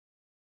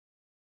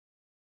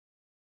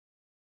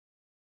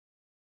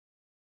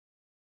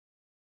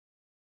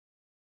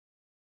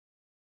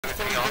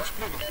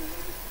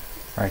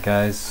Alright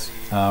guys,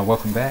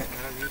 welcome back.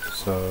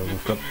 So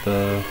we've got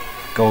the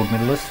gold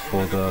medalist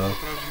for the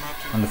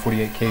under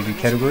 48 kg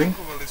category,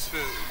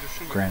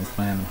 Grand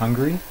Slam in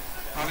Hungary.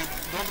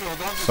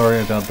 Sorry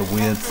about the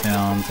weird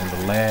sounds and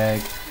the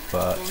lag,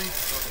 but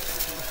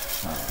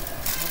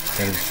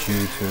that is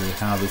due to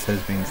how this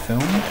has been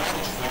filmed.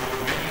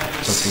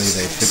 Hopefully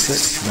they fix it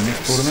for the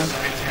next tournament,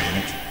 the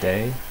next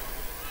day.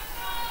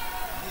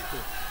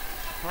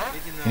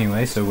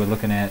 Anyway, so we're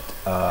looking at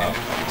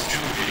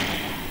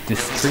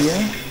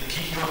Distria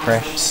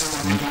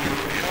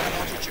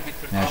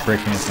KRASNIQI. Now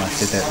correct me if I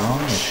said that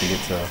wrong, if she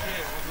gets a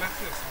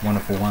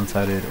wonderful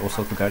one-sided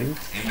osotogari.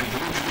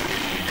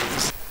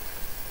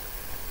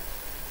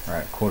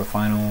 Alright,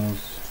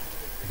 quarterfinals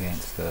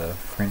against the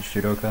French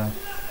Judoka.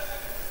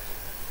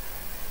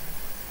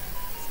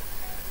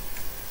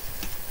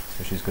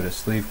 So she's got a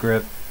sleeve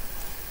grip,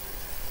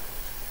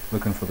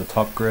 looking for the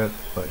top grip,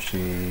 but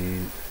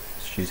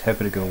she's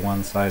happy to go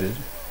one-sided,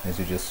 as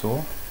you just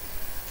saw.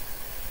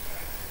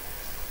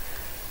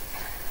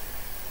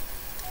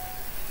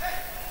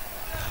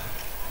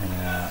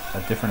 And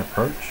a different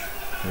approach,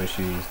 where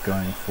she's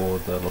going for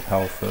the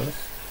lapel first.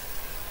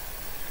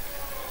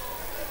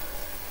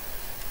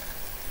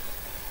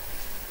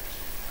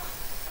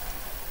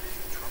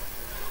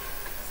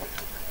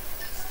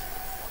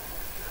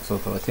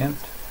 Soto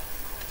attempt.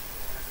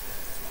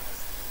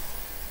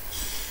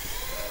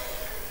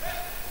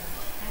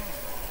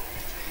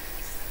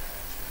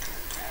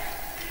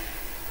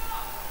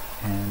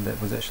 And that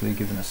was actually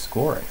given a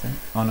score, I think.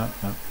 Oh no,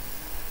 no.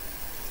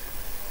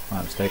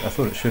 My mistake. I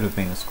thought it should have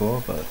been a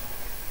score, but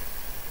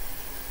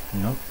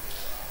nope.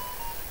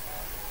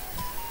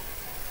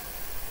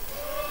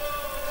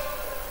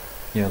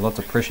 Yeah, lots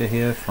of pressure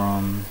here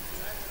from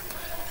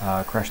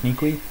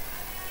KRASNIQI.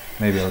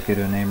 Maybe I'll get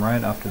her name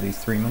right after these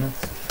 3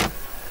 minutes.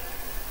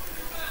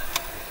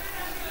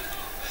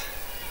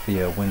 But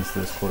yeah, wins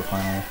this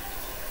quarterfinal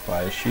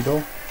by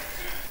Judo.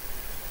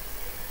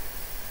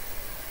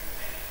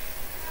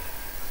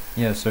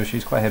 Yeah, so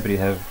she's quite happy to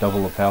have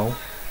double lapel.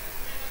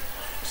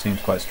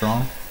 Seems quite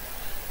strong.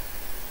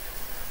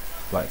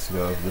 Likes to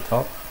go over the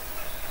top.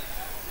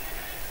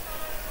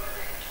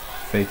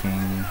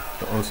 Faking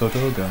the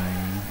Osoto,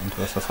 going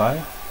into a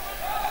Sasai.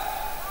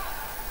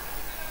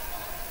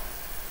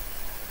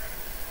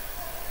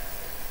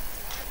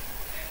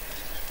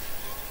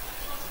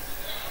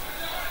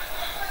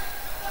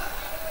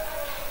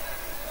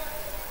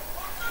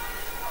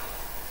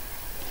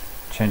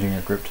 Changing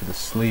her grip to the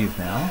sleeve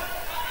now.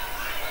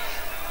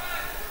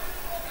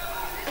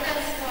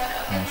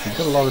 And she's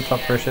got a lot of top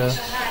pressure.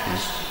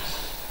 She's,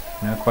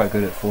 quite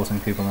good at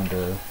forcing people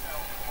into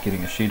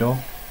getting a Shido,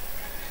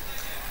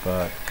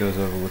 but goes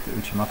over with the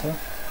Uchimata.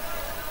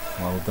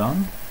 Well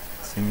done.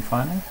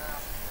 Semi-final.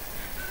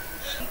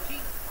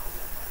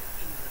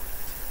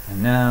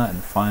 And now in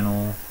the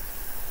final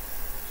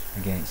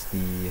against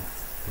the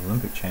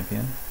Olympic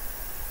champion.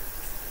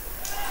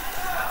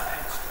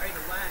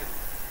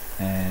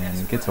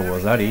 And gets a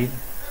Wazari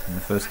in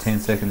the first 10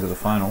 seconds of the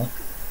final.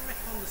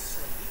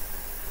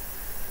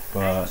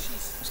 But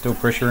still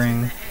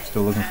pressuring,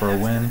 still looking for a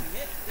win.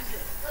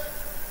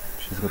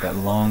 She's got that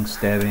long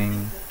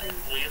stabbing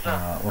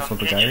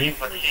osotogari.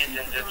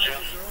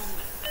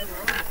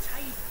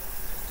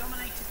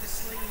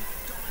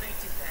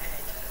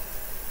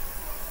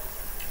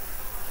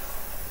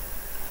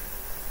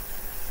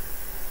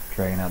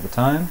 Dragging out the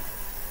time,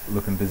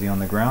 looking busy on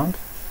the ground.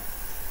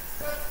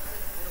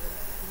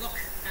 Look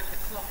at the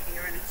clock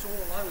here, and it's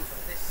all over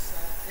this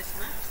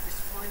match,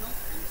 this final,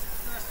 and it's the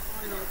first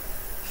final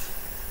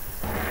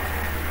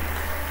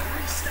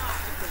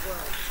restart of the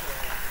world tour.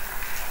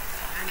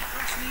 And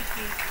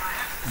KRASNIQI, I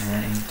have to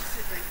say,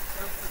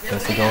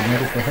 That's a gold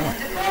medal for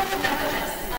her.